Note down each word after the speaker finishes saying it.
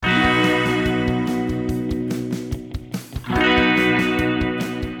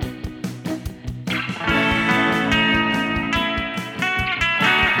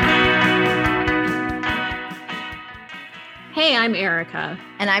I'm Erica.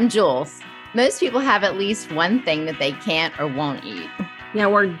 And I'm Jules. Most people have at least one thing that they can't or won't eat. Yeah,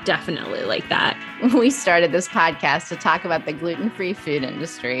 we're definitely like that. We started this podcast to talk about the gluten-free food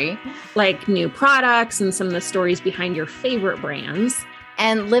industry. Like new products and some of the stories behind your favorite brands.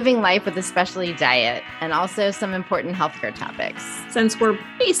 And living life with a specialty diet, and also some important healthcare topics. Since we're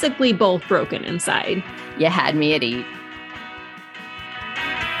basically both broken inside. You had me at eat.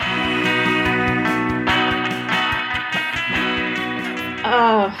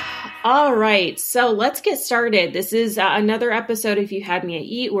 All right. So let's get started. This is another episode of You Had Me at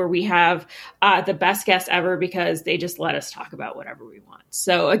Eat, where we have the best guests ever because they just let us talk about whatever we want.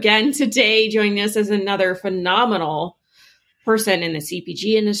 So again, today joining us is another phenomenal person in the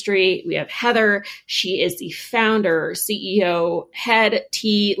CPG industry. We have Heather. She is the founder, CEO, head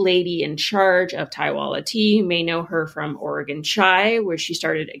tea lady in charge of Thaiwala Tea. You may know her from Oregon Chai, where she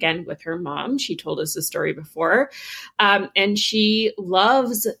started again with her mom. She told us the story before. And she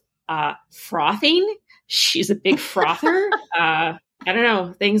loves frothing. She's a big frother. I don't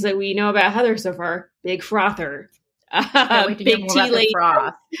know, things that we know about Heather so far. Big frother. Big tea lady.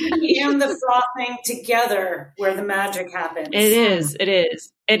 Froth. And the frothing together where the magic happens. It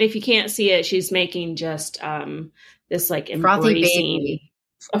is. And if you can't see it, she's making just this like embracing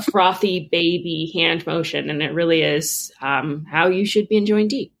a frothy baby hand motion. And it really is how you should be enjoying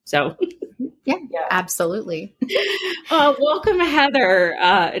tea. So yeah, absolutely. Welcome, Heather.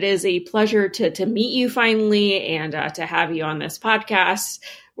 It is a pleasure to meet you finally and to have you on this podcast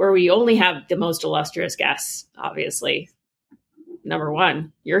where we only have the most illustrious guests, obviously. Number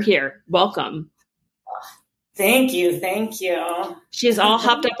one, you're here. Welcome. Thank you. She's all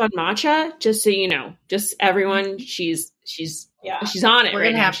hopped up on matcha, just so you know. Just everyone, she's on it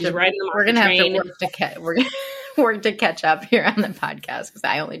right now. She's riding the matcha train. We're gonna have to work to catch up here on the podcast because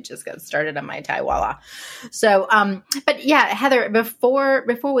I only just got started on my Thaiwala. So, but yeah, Heather, before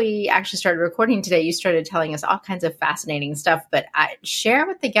we actually started recording today, you started telling us all kinds of fascinating stuff. But share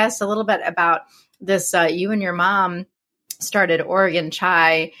with the guests a little bit about this. You and your mom started Oregon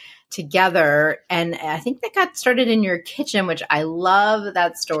Chai together, and I think that got started in your kitchen, which I love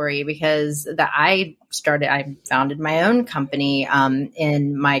that story because I founded my own company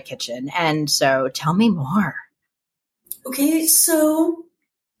in my kitchen, and so tell me more. Okay, so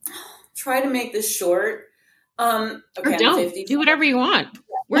try to make this short. Okay, or don't. Do whatever you want.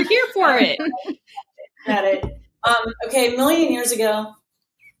 We're here for it. Got it. Okay, a million years ago,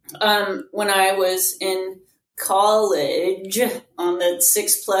 when I was in college on the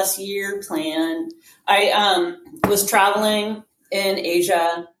 6+ year plan, I was traveling in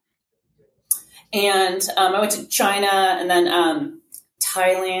Asia, and I went to China and then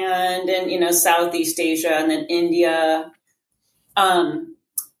Thailand and, Southeast Asia and then India.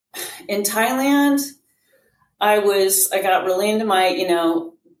 In Thailand, I got really into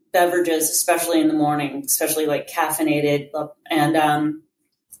my, beverages, especially in the morning, especially like caffeinated, and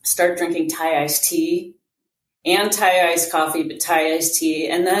started drinking Thai iced tea and Thai iced coffee, but Thai iced tea.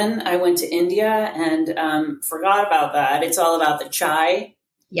 And then I went to India and forgot about that. It's all about the chai.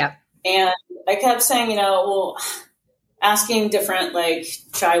 Yep. And I kept saying, asking different like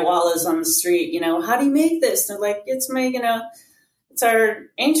chaiwalas on the street, how do you make this? They're like, it's our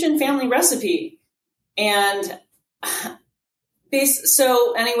ancient family recipe. And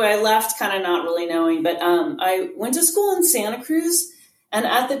so anyway, I left kind of not really knowing, but I went to school in Santa Cruz. And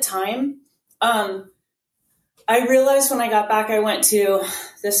at the time, I realized when I got back, I went to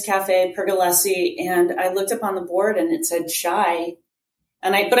this cafe, Pergolesi, and I looked up on the board and it said chai.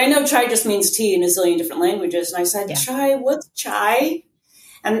 But I know chai just means tea in a zillion different languages. And I said, Chai, what's chai?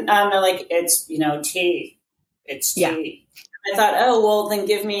 And they're like, it's, tea. It's tea. Yeah. I thought, oh, well, then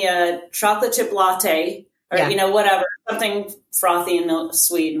give me a chocolate chip latte or, whatever, something frothy and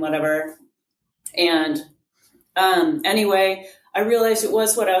sweet and whatever. And anyway, I realized it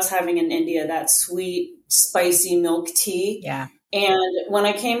was what I was having in India, that sweet, spicy milk tea. Yeah. And when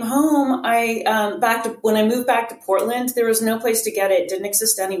I came home, when I moved back to Portland, there was no place to get it. It didn't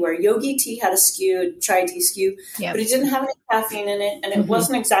exist anywhere. Yogi tea had a SKU, chai tea SKU, but it didn't have any caffeine in it, and it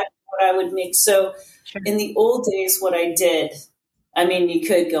wasn't exactly what I would make. So in the old days, what I did, you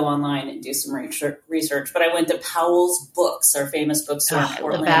could go online and do some research, but I went to Powell's Books, our famous bookstore in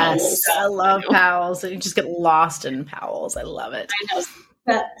Portland. I love Powell's. You just get lost in Powell's. I love it. I know. It's the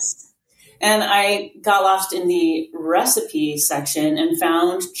best. And I got lost in the recipe section and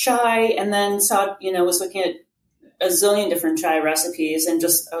found chai, and then saw, was looking at a zillion different chai recipes, and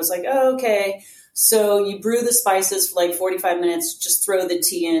I was like, oh, okay. So you brew the spices for like 45 minutes, just throw the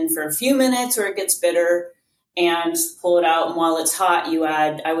tea in for a few minutes or it gets bitter, and pull it out. And while it's hot,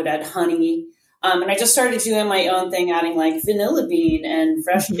 I would add honey, And I just started doing my own thing, adding like vanilla bean and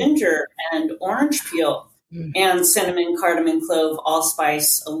fresh ginger and orange peel and cinnamon, cardamom, clove,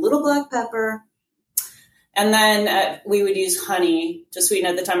 allspice, a little black pepper. And then we would use honey to sweeten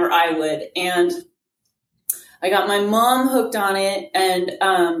at the time, or I would. And I got my mom hooked on it, and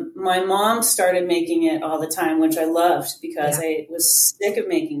my mom started making it all the time, which I loved because I was sick of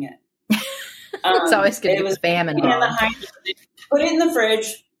making it. It's always good to get spam involved. Put it in the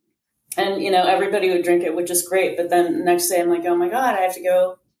fridge, and everybody would drink it, which is great. But then the next day, I'm like, oh my god, I have to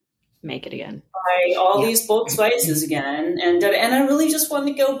go make it again, buy all these bulk spices again, and I really just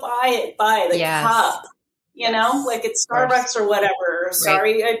wanted to go buy the cup, like at Starbucks or whatever.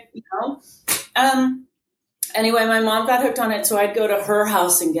 Sorry, Anyway, my mom got hooked on it, so I'd go to her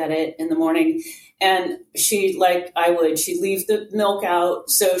house and get it in the morning. And she'd leave the milk out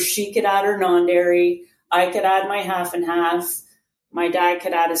so she could add her non-dairy. I could add my half and half. My dad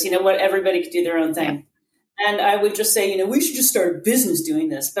could add his, everybody could do their own thing. Yeah. And I would just say, we should just start a business doing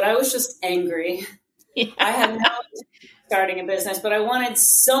this. But I was just angry. Yeah. I had no intention of starting a business, but I wanted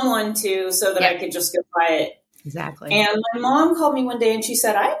someone to so that I could just go buy it. Exactly. And my mom called me one day and she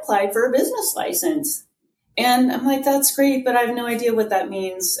said, I applied for a business license. And I'm like, that's great, but I have no idea what that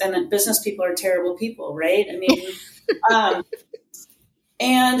means. And business people are terrible people, right? I mean,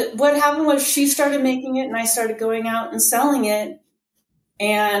 and what happened was she started making it and I started going out and selling it.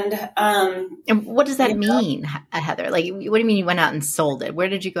 And what does that mean, Heather? Like, what do you mean you went out and sold it? Where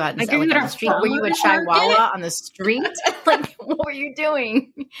did you go out and sell it? On the street? Were you at Thaiwala on the street? Like, what were you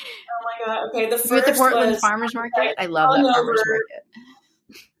doing? Oh my God. Okay. The first you at the Portland Farmers Market? I love that farmers market.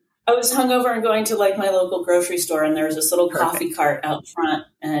 I was hungover and going to like my local grocery store, and there was this little coffee cart out front,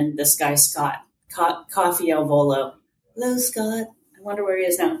 and this guy, Scott, Coffee Al Volo. Hello, Scott. I wonder where he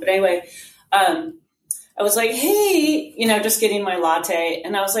is now. But anyway, I was like, hey, just getting my latte.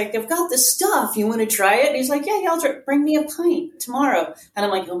 And I was like, I've got this stuff. You want to try it? And he's like, yeah, I'll bring me a pint tomorrow. And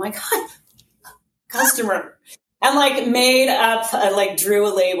I'm like, oh my God, customer. And like made up, drew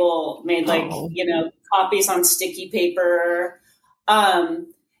a label, made copies on sticky paper.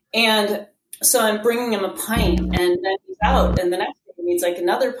 And so I'm bringing him a pint, and then he's out, and the next day he needs like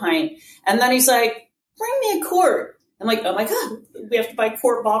another pint. And then he's like, bring me a quart. I'm like, oh my God, we have to buy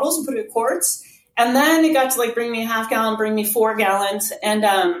quart bottles and put it in quarts. And then it got to like, bring me a half gallon, bring me 4 gallons, and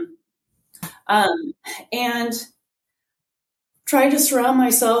tried to surround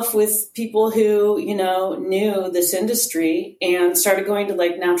myself with people who, knew this industry, and started going to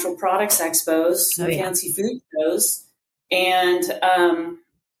like natural products expos, fancy food shows, and,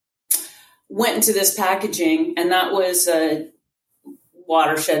 went into this packaging, and that was a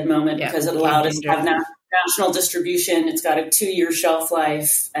watershed moment because it allowed us to have national distribution. It's got a 2-year shelf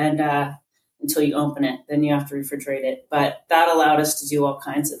life, and until you open it, then you have to refrigerate it. But that allowed us to do all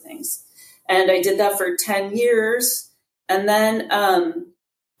kinds of things. And I did that for 10 years, and then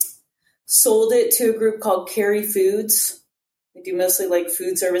sold it to a group called Carry Foods. They do mostly like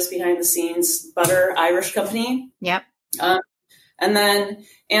food service behind the scenes, butter, Irish company. Yep.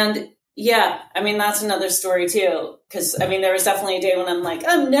 Yeah, I mean, that's another story too. Because, I mean, there was definitely a day when I'm like,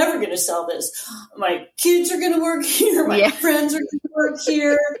 I'm never going to sell this. My kids are going to work here. My friends are going to work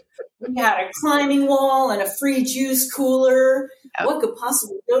here. We had a climbing wall and a free juice cooler. Oh. What could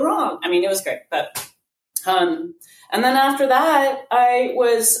possibly go wrong? I mean, it was great. But, and then after that, I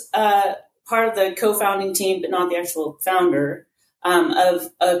was part of the co-founding team, but not the actual founder, of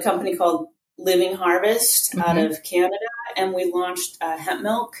a company called Living Harvest out of Canada. And we launched hemp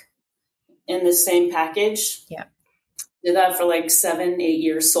milk in the same package. Yeah. Did that for like 7-8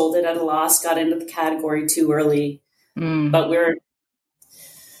 years, sold it at a loss, got into the category too early. But we were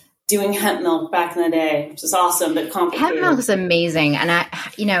doing hemp milk back in the day, which is awesome, but complicated. Hemp milk is amazing. And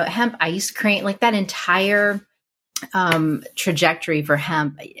hemp ice cream, like that entire trajectory for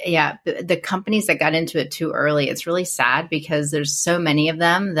hemp. Yeah. The companies that got into it too early, it's really sad because there's so many of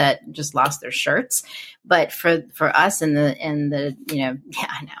them that just lost their shirts. But for us in the,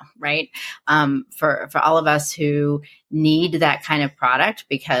 I know, right. For all of us who need that kind of product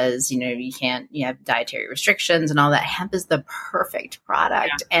because, you have dietary restrictions and all that, hemp is the perfect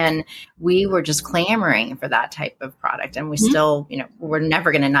product. Yeah. And we were just clamoring for that type of product. And we still, we're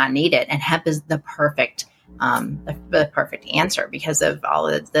never going to not need it. And hemp is the perfect answer because of all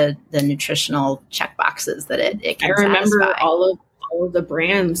of the nutritional check boxes that it can satisfy. I remember all of the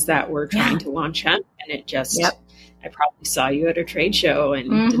brands that were trying to launch hemp, and it just, I probably saw you at a trade show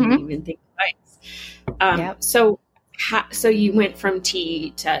and didn't even think twice. So you went from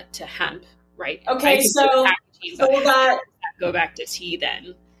tea to hemp, right? Okay. So go back to tea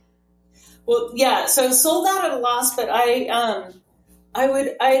then. Well, yeah. So sold that at a loss, but I I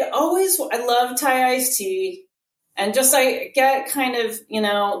love Thai iced tea. And just I get kind of,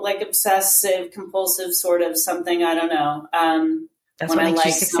 like obsessive, compulsive sort of something. I don't know. That's when what I makes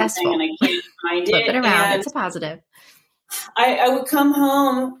you like successful. something and I can't find Flip it around. And it's a positive. I would come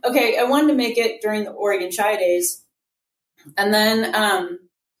home. Okay, I wanted to make it during the Oregon Chai Days. And then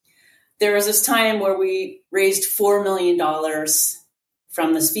there was this time where we raised $4 million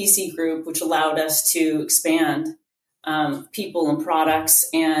from this VC group, which allowed us to expand people and products.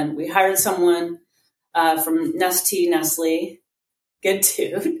 And we hired someone from Nestle, good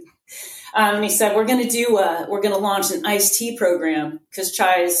dude. And he said, we're going to launch an iced tea program, because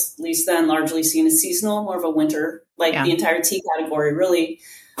chai is, at least then, largely seen as seasonal, more of a winter, the entire tea category, really.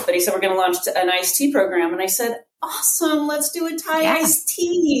 But he said, we're going to launch an iced tea program. And I said, awesome, let's do a Thai iced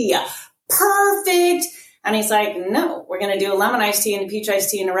tea. Perfect. And he's like, no, we're going to do a lemon iced tea and a peach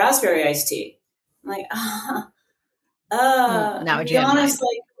iced tea and a raspberry iced tea. I'm like, now to be honest,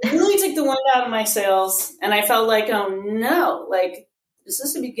 really took the wind out of my sails. And I felt like, oh no, is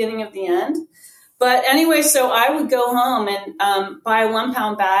this the beginning of the end? But anyway, so I would go home and buy a 1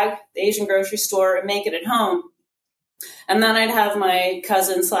 pound bag, the Asian grocery store, and make it at home. And then I'd have my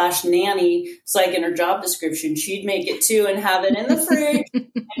cousin / nanny, it's like in her job description, she'd make it too and have it in the fridge. And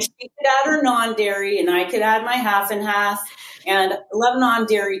she could add her non-dairy and I could add my half and half. And I love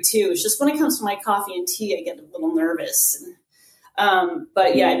non-dairy too. It's just when it comes to my coffee and tea, I get a little nervous.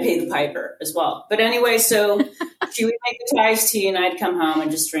 But yeah, I'd pay the piper as well. But anyway, so she would make the Thai iced tea and I'd come home and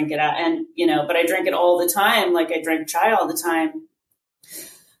just drink it out. And, but I drink it all the time. Like I drank chai all the time.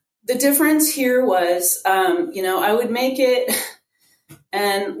 The difference here was, I would make it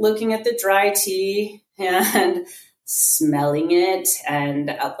and looking at the dry tea and smelling it, and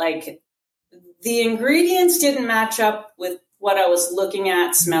the ingredients didn't match up with what I was looking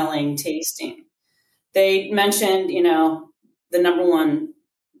at, smelling, tasting. They mentioned, the number one,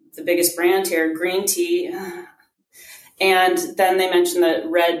 the biggest brand here, green tea. And then they mentioned the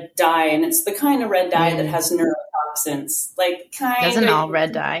red dye, and it's the kind of red dye that has neurotoxins, Doesn't all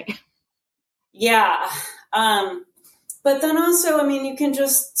red dye? Yeah. But then also, you can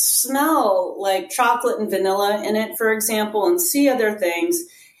just smell like chocolate and vanilla in it, for example, and see other things.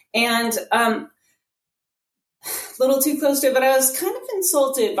 And a little too close to it, but I was kind of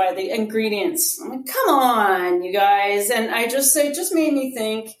insulted by the ingredients. I'm like, come on, you guys. And it just made me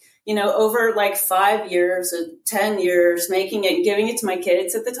think, over 5 years or 10 years, making it and giving it to my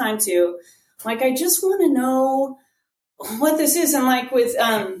kids at the time too. I just want to know what this is. And with,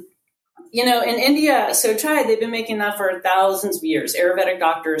 in India, so chai, they've been making that for thousands of years. Ayurvedic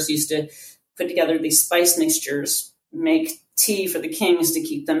doctors used to put together these spice mixtures, make tea for the kings to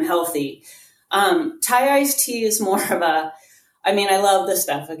keep them healthy. Thai iced tea is more of I love this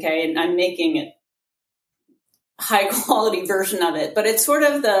stuff, okay? And I'm making it high quality version of it, but it's sort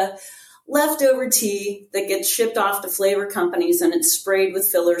of the leftover tea that gets shipped off to flavor companies and it's sprayed with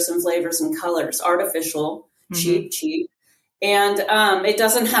fillers and flavors and colors, artificial, cheap. And it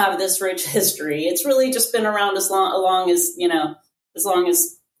doesn't have this rich history. It's really just been around as long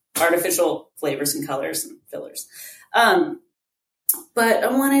as artificial flavors and colors and fillers. But I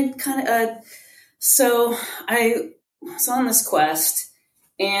wanted so I was on this quest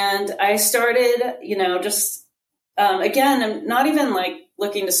and I started, again, I'm not even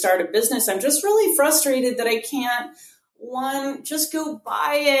looking to start a business. I'm just really frustrated that I can't, just go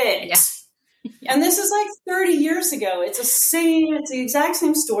buy it. Yeah. And this is 30 years ago. It's the exact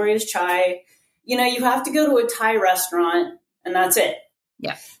same story as chai. You have to go to a Thai restaurant and that's it.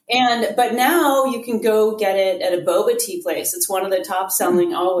 Yeah. But now you can go get it at a boba tea place. It's one of the top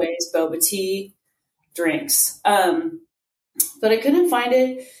selling always boba tea drinks. But I couldn't find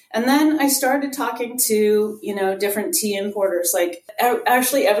it. And then I started talking to, different tea importers.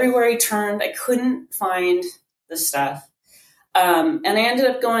 Actually everywhere I turned, I couldn't find the stuff. And I ended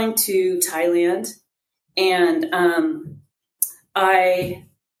up going to Thailand and I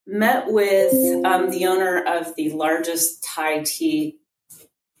met with the owner of the largest Thai tea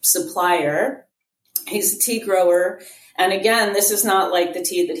supplier. He's a tea grower. And again, this is not like the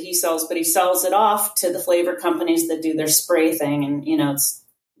tea that he sells, but he sells it off to the flavor companies that do their spray thing. And, it's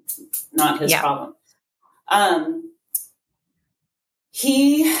not his problem.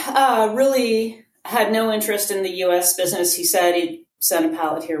 He really had no interest in the U.S. business. He said he sent a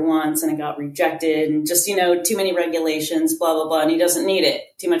pallet here once and it got rejected and just, too many regulations, blah, blah, blah. And he doesn't need it.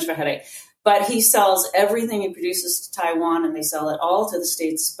 Too much of a headache. But he sells everything he produces to Taiwan and they sell it all to the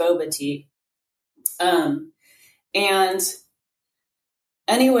States boba tea. And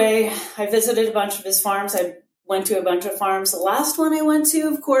anyway, I visited a bunch of his farms. I went to a bunch of farms. The last one I went to,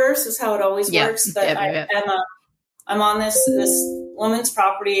 of course, is how it always works. But I'm on this woman's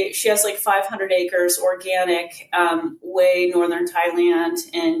property. She has like 500 acres organic, way northern Thailand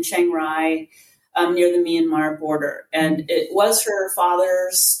in Chiang Rai, near the Myanmar border. And it was her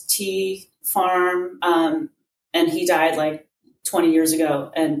father's tea farm. And he died like 20 years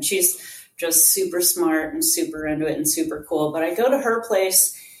ago. And she's just super smart and super into it and super cool. But I go to her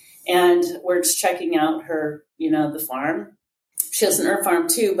place and we're just checking out her, the farm. She has an herb farm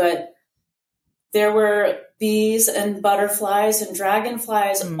too, but there were bees and butterflies and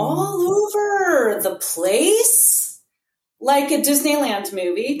dragonflies all over the place. Like a Disneyland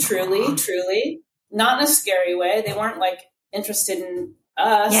movie, truly. Not in a scary way. They weren't like interested in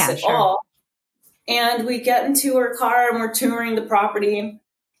us at all. And we get into her car and we're touring the property in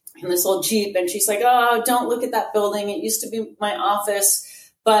this old Jeep. And she's like, oh, don't look at that building. It used to be my office.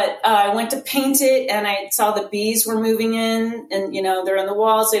 But I went to paint it and I saw the bees were moving in and, they're in the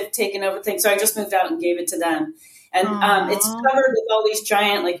walls. They've taken over things. So I just moved out and gave it to them. And it's covered with all these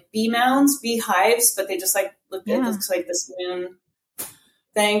giant like bee mounds, bee hives, but they just like look it looks like this moon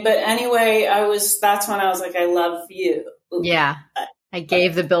thing. But anyway, that's when I was like, I love you. Yeah. I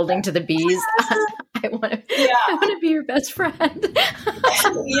gave the building to the bees. I want to be your best friend.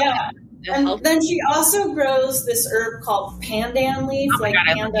 Yeah. And then she also grows this herb called pandan leaf,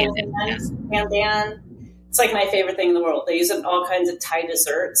 pandan. It's like my favorite thing in the world. They use it in all kinds of Thai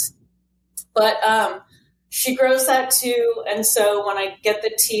desserts. But she grows that too. And so when I get the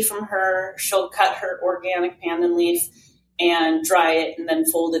tea from her, she'll cut her organic pandan leaf and dry it and then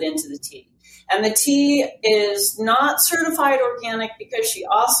fold it into the tea. And the tea is not certified organic because she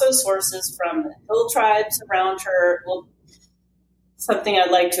also sources from the hill tribes around her. Well, something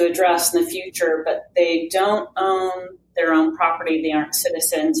I'd like to address in the future, but they don't own their own property. They aren't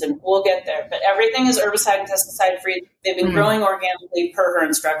citizens, and we'll get there. But everything is herbicide and pesticide free. They've been growing organically per her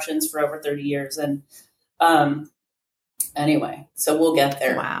instructions for over 30 years. And anyway, so we'll get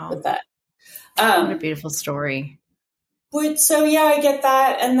there with that. What a beautiful story. But so, I get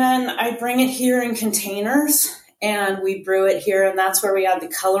that. And then I bring it here in containers and we brew it here. And that's where we add the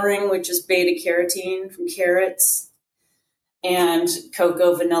coloring, which is beta carotene from carrots and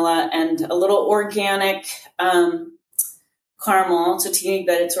cocoa, vanilla, and a little organic caramel. It's a teeny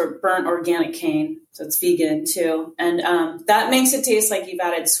bit. It's burnt organic cane. So it's vegan too. And that makes it taste like you've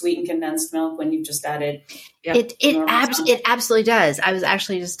added sweetened condensed milk when you've just added. It absolutely does. I was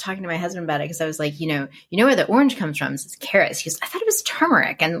actually just talking to my husband about it because I was like, you know where the orange comes from? It's carrots. He goes, I thought it was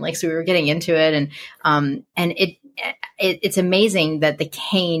turmeric. And so we were getting into it, and it's amazing that the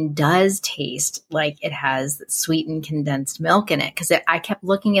cane does taste like it has sweetened condensed milk in it. Because I kept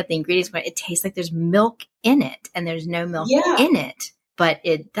looking at the ingredients, but it tastes like there's milk in it, and there's no milk in it. But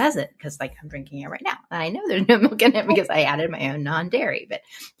it doesn't, because I'm drinking it right now. And I know there's no milk in it because I added my own non-dairy. But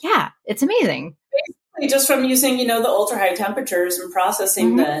it's amazing. Basically, just from using, the ultra high temperatures and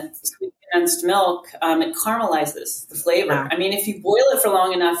processing the sweet condensed milk, it caramelizes the flavor. Wow. I mean, if you boil it for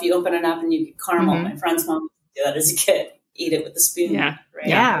long enough, you open it up and you get caramel. My friend's mom used to do that as a kid. Eat it with a spoon.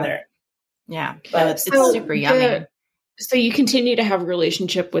 There. Yeah. But it's super yummy. So you continue to have a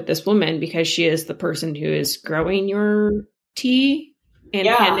relationship with this woman because she is the person who is growing your tea and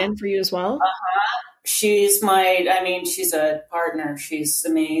pandan for you as well? She's she's a partner. She's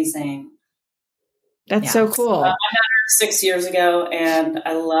amazing. That's so cool. I met her 6 years ago and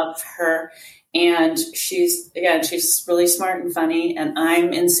I love her. And she's really smart and funny, and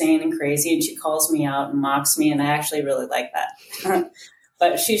I'm insane and crazy. And she calls me out and mocks me. And I actually really like that.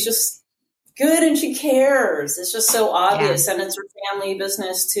 But she's just good and she cares. It's just so obvious. And it's her family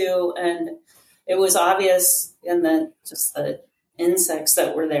business too. And it was obvious in the insects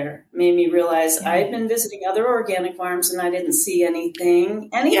that were there made me realize I'd been visiting other organic farms and I didn't see anything.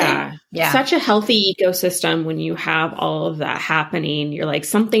 Yeah. Such a healthy ecosystem when you have all of that happening. You're like,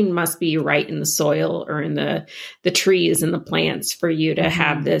 something must be right in the soil or in the trees and the plants for you to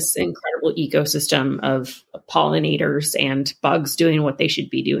have this incredible ecosystem of pollinators and bugs doing what they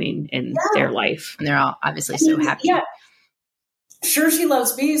should be doing in their life. And they're all obviously so happy. Yeah. Sure, she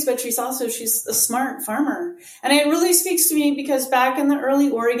loves bees, but she's a smart farmer. And it really speaks to me because back in the early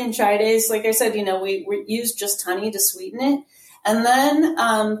Oregon chai days, like I said, we used just honey to sweeten it. And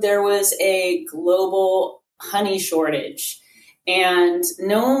then there was a global honey shortage. And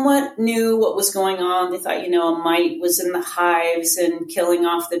no one knew what was going on. They thought, a mite was in the hives and killing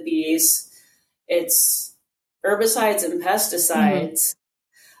off the bees. It's herbicides and pesticides.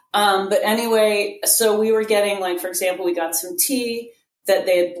 But anyway, so we were getting, for example, we got some tea that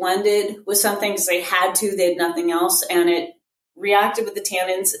they had blended with something because they had to, they had nothing else. And it reacted with the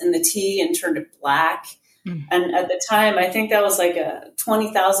tannins in the tea and turned it black. And at the time, I think that was like a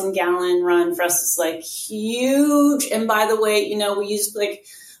 20,000 gallon run for us. It's like huge. And by the way, you know, we used like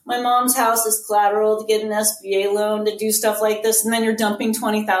my mom's house as collateral to get an SBA loan to do stuff like this. And then you're dumping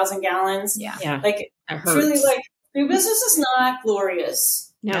 20,000 gallons. Yeah. Like it's really like your business is not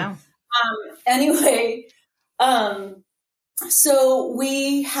glorious. No. Anyway, so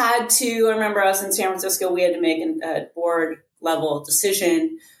we had to, I remember I was in San Francisco, we had to make a board level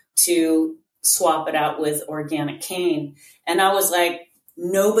decision to swap it out with organic cane. And I was like,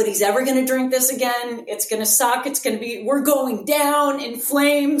 nobody's ever going to drink this again. It's going to suck. We're going down in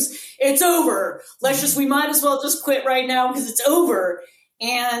flames. It's over. We might as well just quit right now because it's over.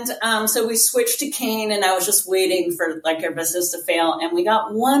 And so we switched to cane, and I was just waiting for like our business to fail. And we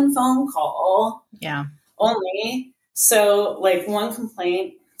got one phone call. Yeah. Only. So like one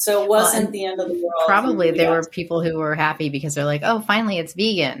complaint. So it wasn't the end of the world. Probably there were people who were happy because they're like, oh, finally it's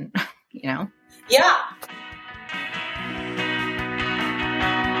vegan, you know? Yeah.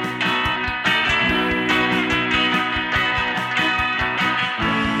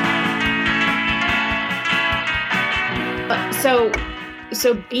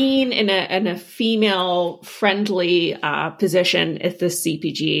 So being in a female friendly position at the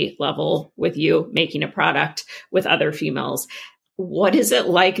CPG level with you making a product with other females, what is it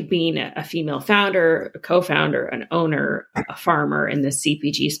like being a female founder, a co-founder, an owner, a farmer in the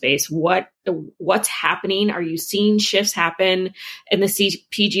CPG space? What's happening? Are you seeing shifts happen in the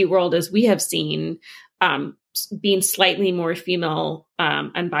CPG world as we have seen, being slightly more female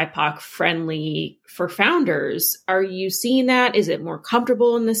and BIPOC friendly for founders? Are you seeing that? Is it more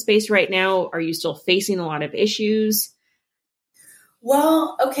comfortable in this space right now? Are you still facing a lot of issues?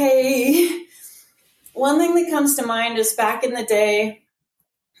 Well, okay. One thing that comes to mind is back in the day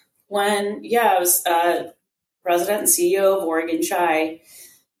when, I was president and CEO of Oregon Chai.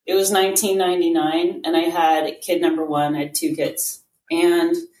 It was 1999, and I had kid number one. I had two kids.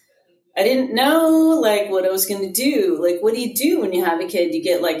 And I didn't know, like, what I was going to do. Like, what do you do when you have a kid? You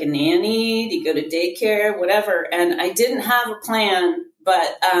get, like, a nanny? Do you go to daycare? Whatever. And I didn't have a plan.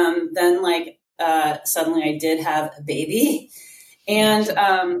 But then, like, suddenly I did have a baby. And,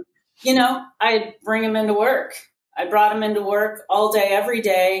 I'd bring him into work. I brought him into work all day, every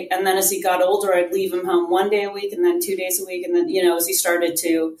day. And then as he got older, I'd leave him home 1 day a week and then 2 days a week. And then, as he started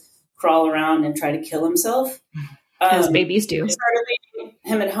to crawl around and try to kill himself. As babies do. I started leaving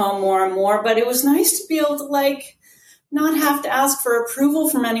him at home more and more. But it was nice to be able to, like, not have to ask for approval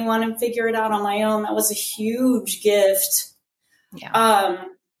from anyone and figure it out on my own. That was a huge gift. Yeah.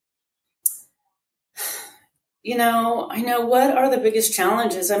 I know what are the biggest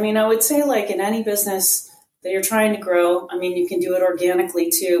challenges. I mean, I would say like in any business that you're trying to grow, I mean, you can do it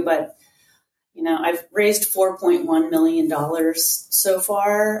organically too, but I've raised $4.1 million so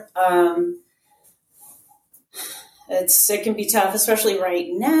far. It can be tough, especially right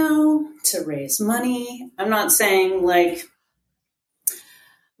now, to raise money. I'm not saying like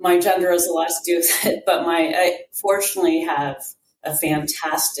my gender has a lot to do with it, but I fortunately have a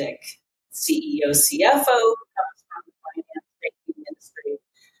fantastic CEO, CFO who comes from the finance banking industry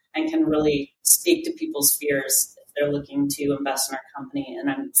and can really speak to people's fears if they're looking to invest in our company. And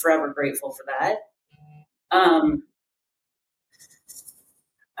I'm forever grateful for that. I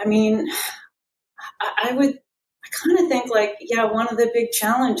kind of think like, one of the big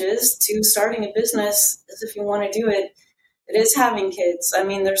challenges to starting a business is if you want to do it, it is having kids. I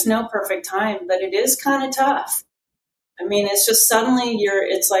mean, there's no perfect time, but it is kind of tough. I mean, it's just suddenly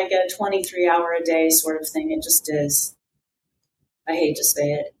it's like a 23-hour a day sort of thing. It just is. I hate to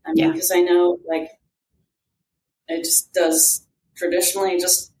say it. I mean, because I know like it just does traditionally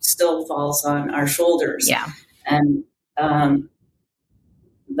just still falls on our shoulders. Yeah. And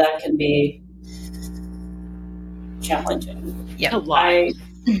that can be challenging. Yeah. A lot.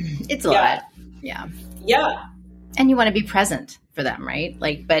 It's a lot. Yeah. Yeah. And you want to be present for them, right?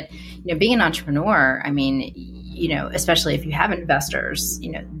 Like, but, being an entrepreneur, I mean, especially if you have investors,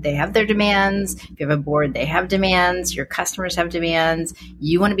 they have their demands. If you have a board, they have demands. Your customers have demands.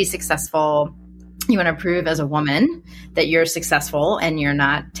 You want to be successful. You want to prove as a woman that you're successful and you're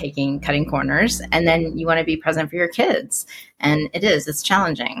not cutting corners. And then you want to be present for your kids. And it's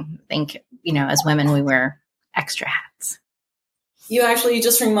challenging. I think, as women, we wear extra hats. You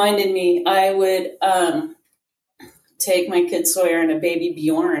just reminded me, I would take my kid Sawyer and a baby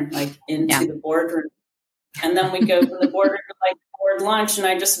Bjorn like into the boardroom. And then we'd go from the boardroom to like board lunch, and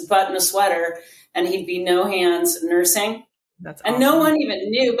I just button a sweater, and he'd be no hands nursing. That's awesome. And no one even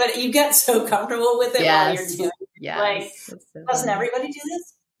knew, but you get so comfortable with it while you're doing it. Yes. Like, so doesn't everybody do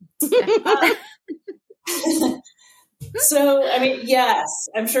this? So, I mean, yes,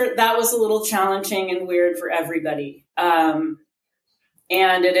 I'm sure that was a little challenging and weird for everybody. And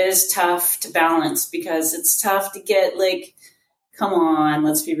it is tough to balance because it's tough to get like, come on,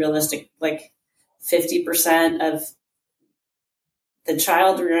 let's be realistic. Like 50% of the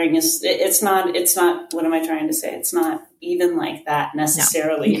child rearing it's not, what am I trying to say? It's not even like that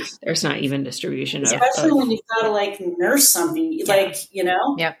necessarily. No. There's not even distribution. Especially when you've got to like nurse something, like, you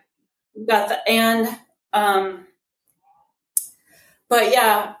know, Yep. You've got the, and, but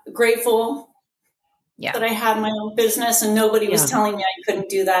yeah, grateful that I had my own business and nobody was telling me I couldn't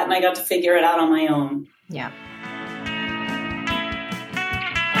do that. And I got to figure it out on my own. Yeah.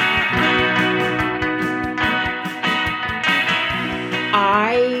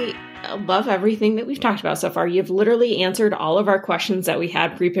 I love everything that we've talked about so far. You've literally answered all of our questions that we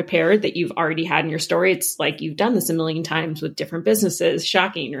had pre-prepared that you've already had in your story. It's like you've done this a million times with different businesses.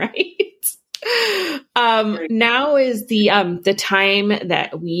 Shocking, right? Now is the time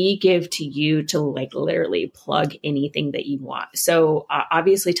that we give to you to like literally plug anything that you want. So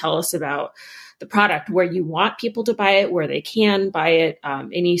obviously tell us about the product, where you want people to buy it, where they can buy it,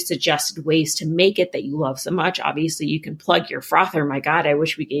 any suggested ways to make it that you love so much. Obviously, you can plug your frother. My God, I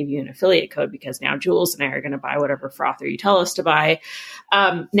wish we gave you an affiliate code because now Jules and I are going to buy whatever frother you tell us to buy.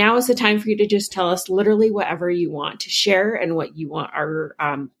 Now is the time for you to just tell us literally whatever you want to share and what you want our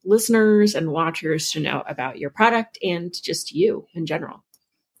listeners and watchers to know about your product and just you in general.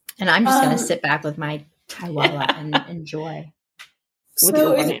 And I'm just going to sit back with my Thaiwala and enjoy.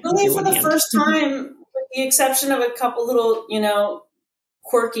 So it's really for the first time, with the exception of a couple little, you know,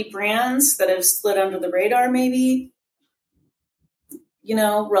 quirky brands that have slid under the radar, maybe, you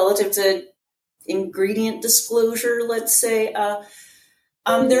know, relative to ingredient disclosure, let's say,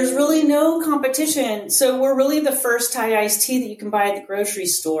 there's really no competition. So we're really the first Thai iced tea that you can buy at the grocery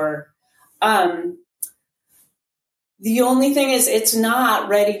store. The only thing is it's not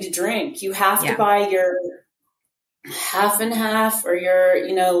ready to drink. You have to buy your half and half, or your,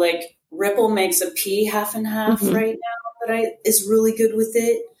 you know, like Ripple makes a pea half and half right now that is really good with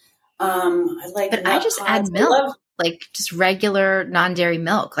it. I like, but I just add milk, like just regular non-dairy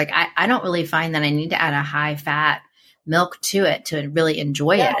milk. Like I don't really find that I need to add a high fat milk to it to really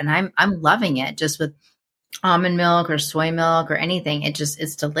enjoy it. And I'm loving it just with almond milk or soy milk or anything.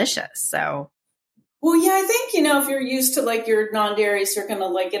 It's delicious. So. Well, yeah, I think, you know, if you're used to like your non-dairies, you're going to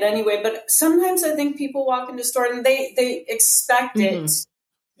like it anyway. But sometimes I think people walk into stores and they expect it.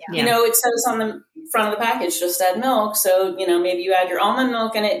 Yeah. You know, it says on the front of the package, just add milk. So, you know, maybe you add your almond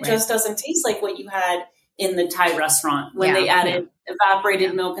milk and it just doesn't taste like what you had in the Thai restaurant when they added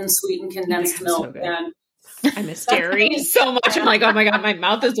evaporated milk and sweetened condensed milk. So and I miss dairy so much. I'm like, oh my God, my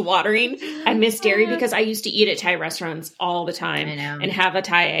mouth is watering. I miss dairy because I used to eat at Thai restaurants all the time and have a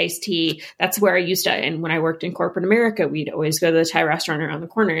Thai iced tea. That's where I used to. And when I worked in corporate America, we'd always go to the Thai restaurant around the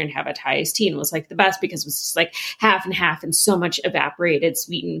corner and have a Thai iced tea. And it was like the best because it was just like half and half and so much evaporated,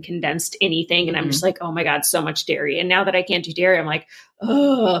 sweetened, condensed anything. And I'm just like, oh my God, so much dairy. And now that I can't do dairy, I'm like,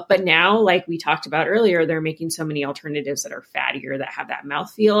 oh, but now, like we talked about earlier, they're making so many alternatives that are fattier, that have that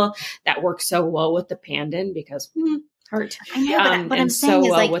mouthfeel, that work so well with the pandan because heart. I know, but what I'm saying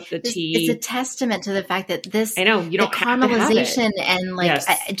is like with the tea. It's a testament to the fact that this, I know you don't the have caramelization to have it. and like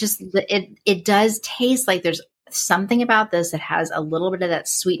it does taste like there's something about this that has a little bit of that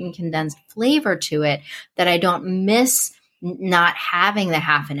sweetened condensed flavor to it that I don't miss not having the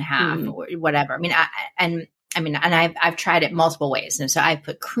half and half or whatever. And I've tried it multiple ways. And so I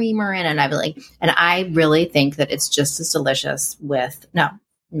put creamer in and I really think that it's just as delicious with,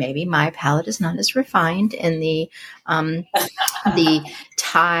 maybe my palate is not as refined in the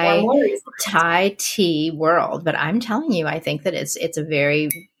Thai tea world, but I'm telling you, I think that it's a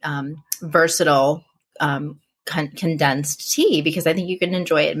very versatile condensed tea because I think you can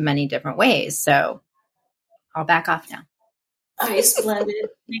enjoy it in many different ways. So I'll back off now. Ice blended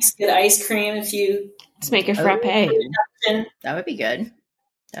makes good ice cream if you. Let's make a frappe. That would be good.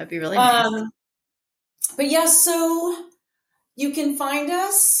 That would be really nice. But yeah, so you can find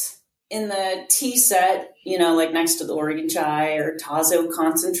us in the tea set, you know, like next to the Oregon Chai or Tazo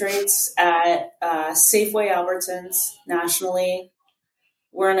concentrates at Safeway, Albertsons nationally.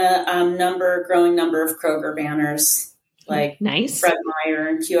 We're in a growing number of Kroger banners, like Fred Meyer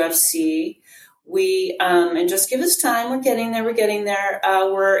and QFC. We, and just give us time. We're getting there.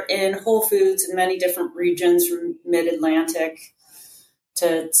 We're in Whole Foods in many different regions from mid-Atlantic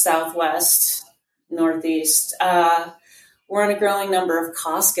to Southwest, Northeast. We're in a growing number of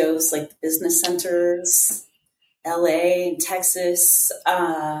Costco's, like the business centers, LA, Texas.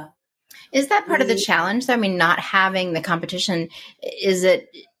 Is that part of the challenge? I mean, not having the competition, is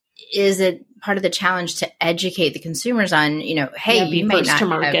it part of the challenge to educate the consumers on, hey, you may not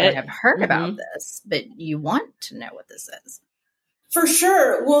have heard about this, but you want to know what this is. For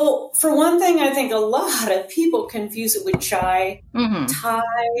sure. Well, for one thing, I think a lot of people confuse it with chai. Thai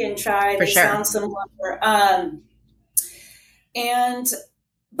and chai, they sound similar.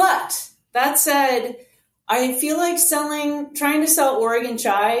 But that said, I feel like trying to sell Oregon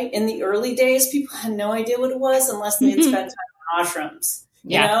chai in the early days, people had no idea what it was unless they had spent time in ashrams,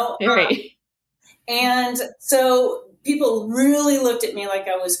 you know? Right. And so people really looked at me like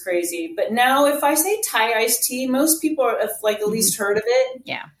I was crazy. But now if I say Thai iced tea, most people have at least heard of it.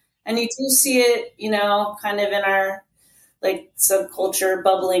 Yeah. And you do see it, kind of in our subculture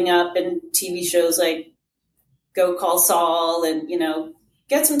bubbling up in TV shows like Go Call Saul and,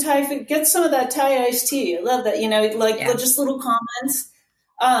 get some of that Thai iced tea. I love that, just little comments.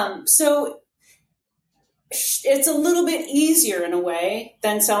 So it's a little bit easier in a way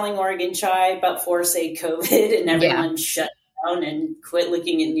than selling Oregon chai, but for, say, COVID and everyone shut down and quit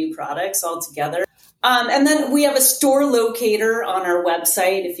looking at new products altogether. And then we have a store locator on our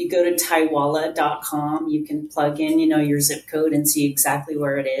website. If you go to Thaiwala.com, you can plug in, your zip code and see exactly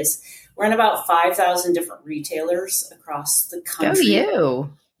where it is. We're in about 5,000 different retailers across the country. Oh,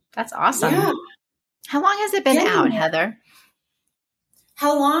 you. That's awesome. Yeah. How long has it been out, Heather?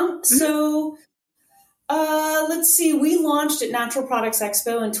 How long? So, let's see. We launched at Natural Products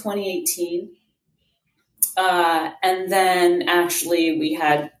Expo in 2018. And then actually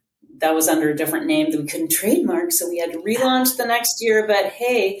that was under a different name that we couldn't trademark. So we had to relaunch the next year, but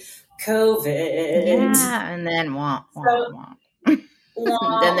hey, COVID. Yeah. And then wah.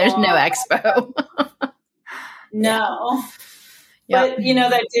 Then there's no expo. No. But, we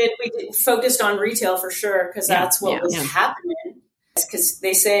focused on retail for sure because that's what was happening. Because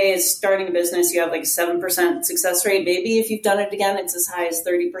they say as starting a business, you have like 7% success rate. Maybe if you've done it again, it's as high as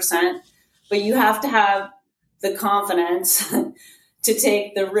 30%. But you have to have the confidence to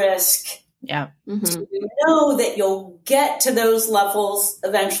take the risk. Yeah. To know that you'll get to those levels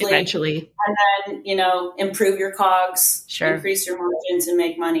eventually. And then, improve your COGS, increase your margins and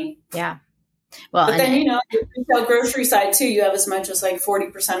make money. Yeah. Well, but then, the retail grocery side too, you have as much as like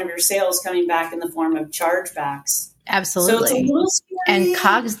 40% of your sales coming back in the form of chargebacks. Absolutely. So it's a little scary. And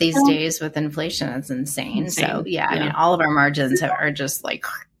COGS these days with inflation is insane. So I mean, all of our margins are just like,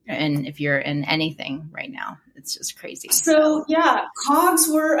 and if you're in anything right now, it's just crazy. So COGS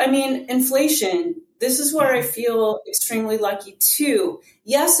inflation, this is where I feel extremely lucky too.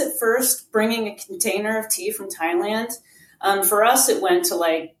 Yes, at first bringing a container of tea from Thailand, for us, it went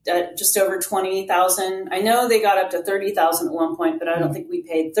to just over 20,000. I know they got up to 30,000 at one point, but I don't think we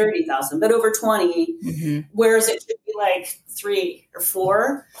paid 30,000, but over 20, whereas it should be like 3 or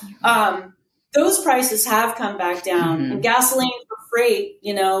 4. Those prices have come back down and gasoline for freight,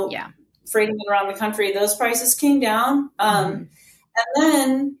 freighting it around the country, those prices came down. And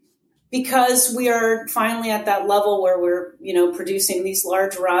then because we are finally at that level where we're, producing these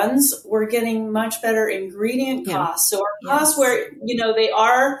large runs, we're getting much better ingredient costs. So our costs where,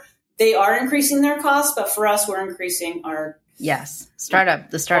 they are increasing their costs, but for us, we're increasing our the startup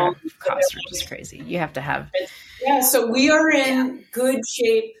costs are just crazy. You have to have. So we are in good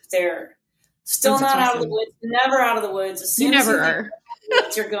shape there. Still not out of the woods, never out of the woods. As soon you never are.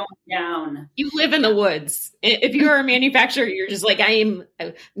 You're going down. You live in the woods. If you're a manufacturer, you're just like, I'm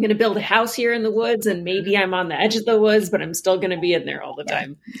going to build a house here in the woods and maybe I'm on the edge of the woods, but I'm still going to be in there all the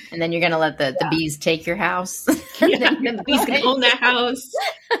time. And then you're going to let the bees take your house. The bees can own that house.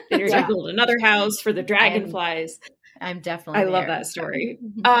 Then you're going to build another house for the dragonflies. I'm definitely I love that story.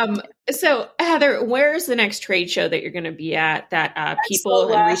 So Heather, where's the next trade show that you're going to be at that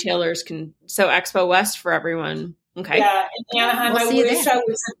people and retailers can, so Expo West for everyone. Okay. Yeah, in Anaheim, I wish I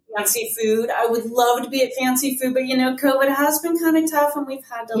was at Fancy Food. I would love to be at Fancy Food, but COVID has been kind of tough, and we've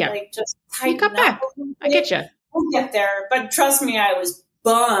had to just tighten up. I get you. We'll get there, but trust me, I was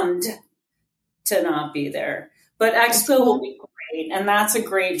bummed to not be there. But Expo will be great, and that's a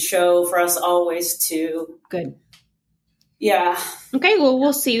great show for us always too. Good. Yeah. Okay. Well,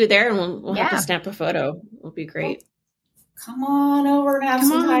 we'll see you there, and we'll have to snap a photo. It'll be great. Come on over and have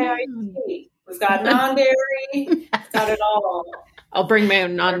some Thai iced tea. We've got non-dairy, got it all. I'll bring my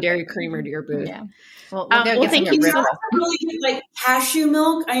own non-dairy creamer to your booth. Yeah. Well, thank you. So really good, cashew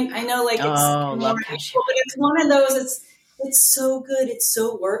milk. I know, it's love cashew, but it's one of those. It's so good. It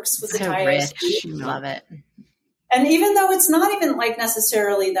so works with the Thai iced tea. Love it. And even though it's not even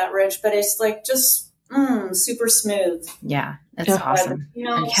necessarily that rich, but it's just super smooth. Yeah, that's awesome.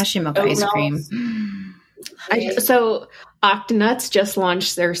 And cashew milk ice cream. So Octonuts just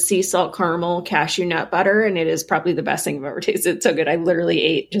launched their sea salt caramel cashew nut butter, and it is probably the best thing I've ever tasted. It's so good. I literally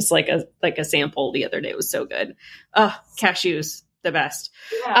ate just like a sample the other day. It was so good. Cashews, the best.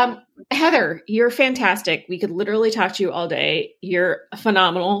 Yeah. Heather, you're fantastic. We could literally talk to you all day. You're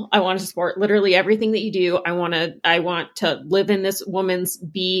phenomenal. I want to support literally everything that you do. I want to live in this woman's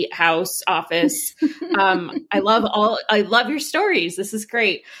bee house office. I love your stories. This is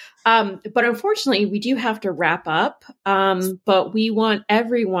great. But unfortunately, we do have to wrap up. But we want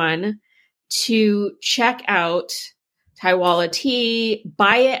everyone to check out Thaiwala tea,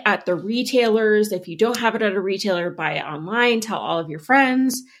 buy it at the retailers. If you don't have it at a retailer, buy it online, tell all of your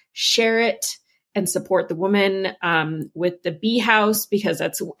friends, share it, and support the woman with the bee house, because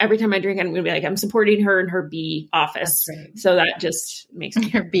that's every time I drink, I'm going to be like, I'm supporting her in her bee office. Right. So that just makes me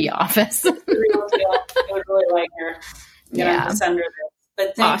Her bee office. Real deal. I would really like her. I'm going to send her this.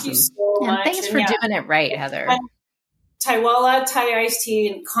 But thank you so much. Thanks for doing it right, Heather. Thaiwala Thai iced tea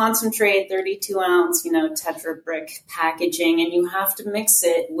and concentrate, 32 ounce, Tetra brick packaging, and you have to mix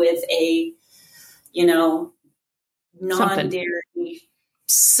it with a, non-dairy,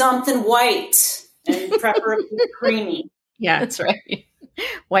 something white and preferably creamy. Yeah, that's right.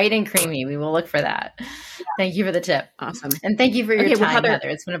 White and creamy. We will look for that. Yeah. Thank you for the tip. Awesome. And thank you for your time, Heather.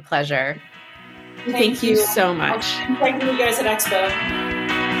 It's been a pleasure. Thank you so much. I'll thank you guys at Expo.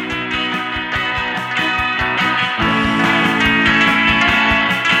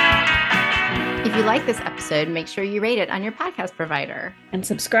 If you like this episode, make sure you rate it on your podcast provider. And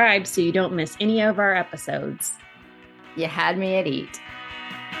subscribe so you don't miss any of our episodes. You had me at eat.